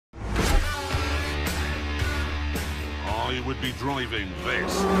I would be driving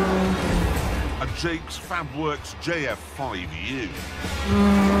this. A Jake's Fabworks JF5U.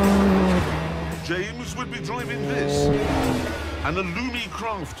 James would be driving this. An Illumi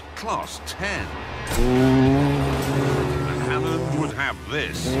Craft Class 10. And Hammond would have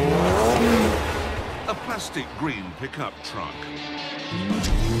this. A plastic green pickup truck.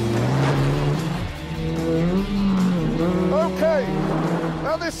 OK,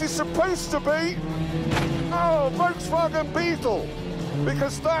 now this is supposed to be Volkswagen Beetle,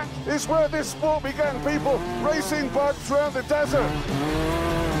 because that is where this sport began, people racing bugs around the desert.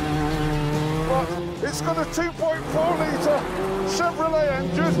 But it's got a 2.4-litre Chevrolet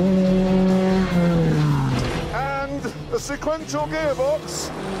engine and a sequential gearbox.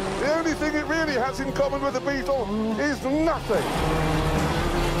 The only thing it really has in common with the Beetle is nothing.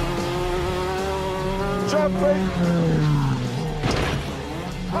 Jumping.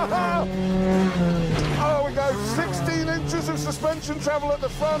 Ha-ha! Oh, we go 16 inches of suspension travel at the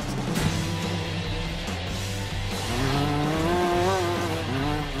front.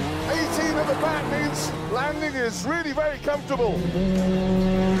 At the back means landing is really very comfortable.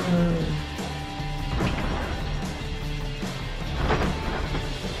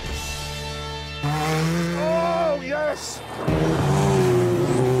 Oh, yes!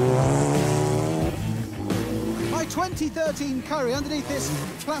 My 2013 Curry underneath this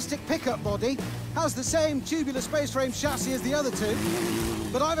plastic pickup body has the same tubular space frame chassis as the other two,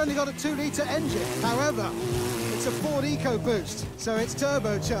 but I've only got a 2-litre engine. However, it's a Ford EcoBoost, so it's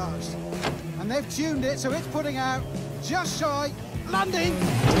turbocharged. And they've tuned it so it's putting out just shy, landing,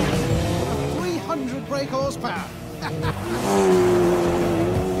 300 brake horsepower. And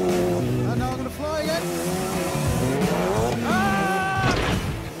now I'm going to fly again. Ah!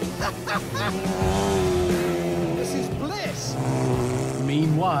 This is bliss.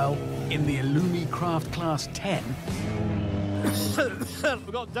 Meanwhile, in the Illumi Craft Class 10...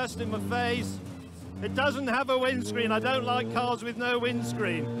 I've got dust in my face. It doesn't have a windscreen. I don't like cars with no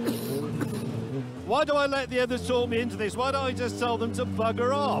windscreen. Why do I let the others talk me into this? Why don't I just tell them to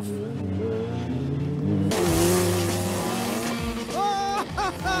bugger off?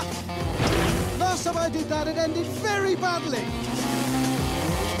 Last time I did that, it ended very badly.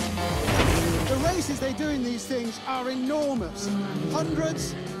 The races they do in these things are enormous.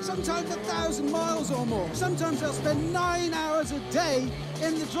 Hundreds, sometimes 1,000 miles or more. Sometimes they'll spend 9 hours a day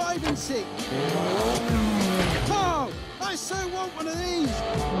in the driving seat. Oh, I so want one of these.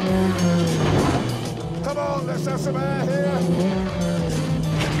 Come on, let's have some air here.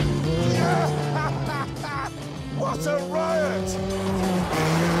 Yeah! What a riot!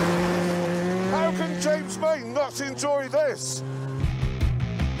 How can James May not enjoy this?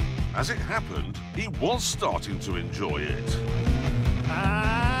 As it happened, he was starting to enjoy it.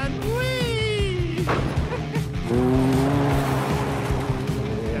 And whee!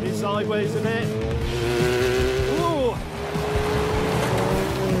 Get it sideways a bit. Ooh!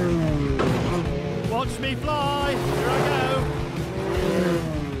 Watch me fly. Here I go.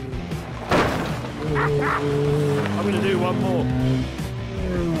 I'm going to do one more.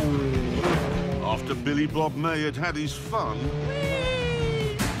 After Billy Bob May had had his fun,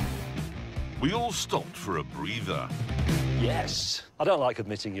 we all stopped for a breather. Yes. I don't like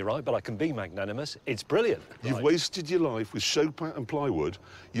admitting you're right, but I can be magnanimous. It's brilliant. You've wasted your life with Chopin and plywood.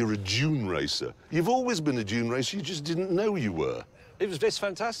 You're a dune racer. You've always been a dune racer, you just didn't know you were. It's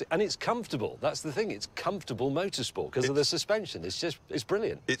fantastic, and it's comfortable. That's the thing. It's comfortable motorsport because of the suspension. It's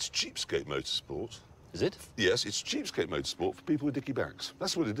brilliant. It's cheapskate motorsport. Is it? Yes, it's cheapskate motorsport for people with dicky backs.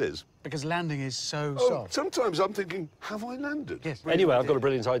 That's what it is. Because landing is so Oh, soft. sometimes I'm thinking, have I landed? Yes. Anyway, I've got a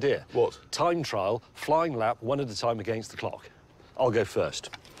brilliant idea. What? Time trial, flying lap, one at a time against the clock. I'll go first.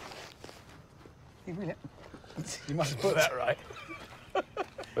 You must have put that right.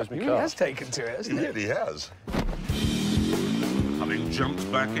 Where's my He car? has taken to it, hasn't He he? really has. Having jumped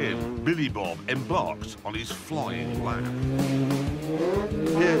back in, Billy Bob embarked on his flying lap.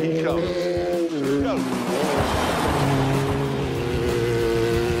 Here he comes. Go.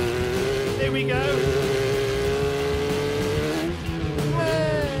 Here we go.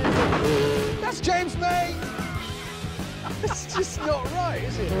 That's James May! It's just not right,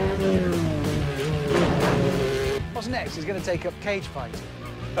 is it? What's next? He's going to take up cage fighting.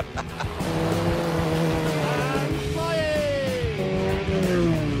 And flying!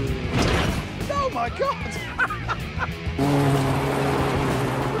 Oh, my God!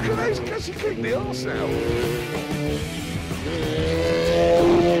 Look at those guys, he kicked the arse out.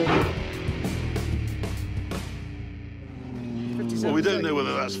 Well, we don't know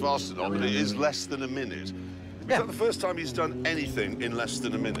whether that's fast or not, but it is less than a minute. Is that the first time he's done anything in less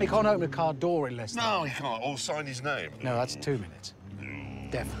than a minute? He can't open a car door in less than... No, he can't. Or sign his name. No, that's 2 minutes.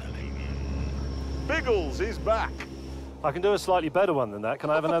 Definitely. Biggles is back. I can do a slightly better one than that. Can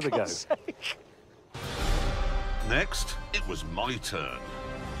I have another go? Next, it was my turn.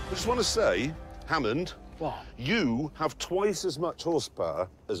 I just want to say, Hammond, What? you have twice as much horsepower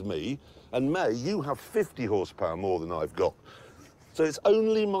as me, and May, you have 50 horsepower more than I've got. So it's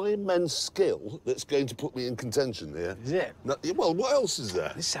only my immense skill that's going to put me in contention here. Is it? No, well, what else is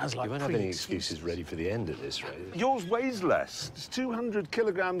there? This sounds like You won't have any excuses ready for the end at this rate. Yours weighs less. It's 200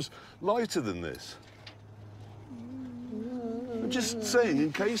 kilograms lighter than this. I'm just saying,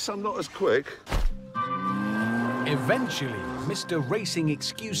 in case I'm not as quick. Eventually, Mr. Racing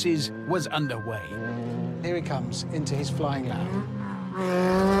Excuses was underway. Here he comes, into his flying lap.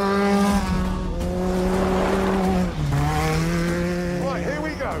 Right, here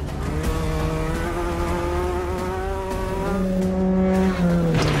we go.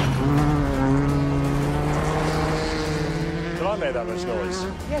 Did I make that much noise?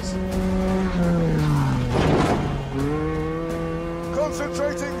 Yes.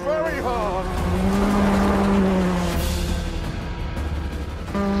 Concentrating very hard.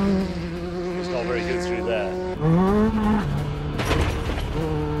 It's not very good through there.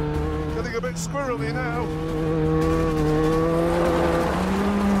 Getting a bit squirrely now.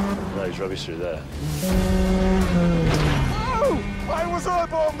 No, he's rubbish through there. Oh! I was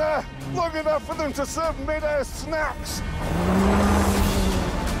airborne there, long enough for them to serve mid-air snacks.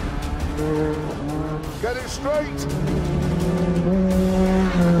 Get it straight.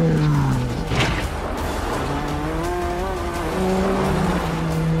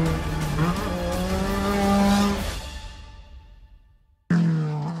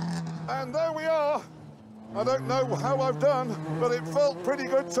 And there we are. I don't know how I've done, but it felt pretty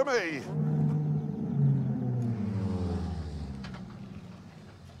good to me.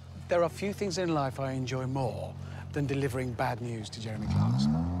 There are few things in life I enjoy more than delivering bad news to Jeremy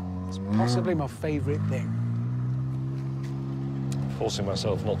Clarkson. It's possibly my favourite thing. Forcing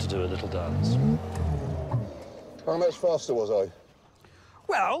myself not to do a little dance. How much faster was I?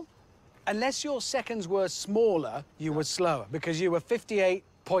 Well, unless your seconds were smaller, you were slower, because you were 58.5.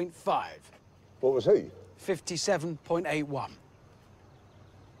 What was he? 57.81.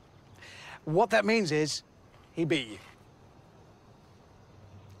 What that means is he beat you.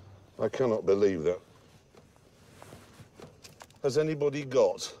 I cannot believe that. Has anybody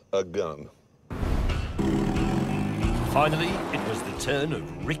got a gun? Finally, it was the turn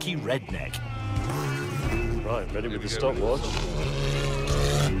of Ricky Redneck. Right, ready with the stopwatch.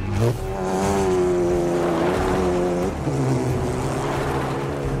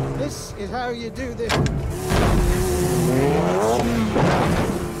 This is how you do this.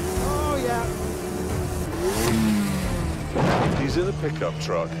 Oh, yeah. He's in a pickup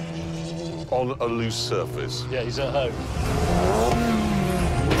truck on a loose surface. Yeah, he's at home.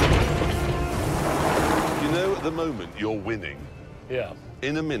 You know, at the moment, you're winning. Yeah.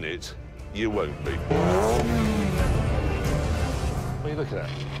 In a minute, you won't be. What are you looking at?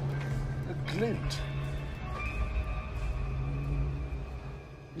 A glint.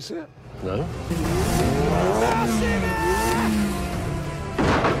 You see it? No.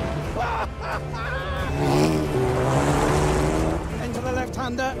 Into the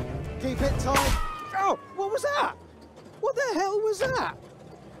left-hander. Keep it tight. Oh, what was that? What the hell was that?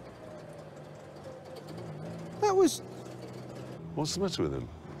 That was... What's the matter with him?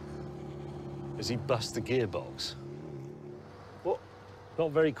 Has he bust the gearbox? What?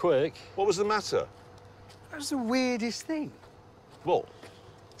 Not very quick. What was the matter? That was the weirdest thing. What?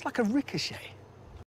 It's like a ricochet.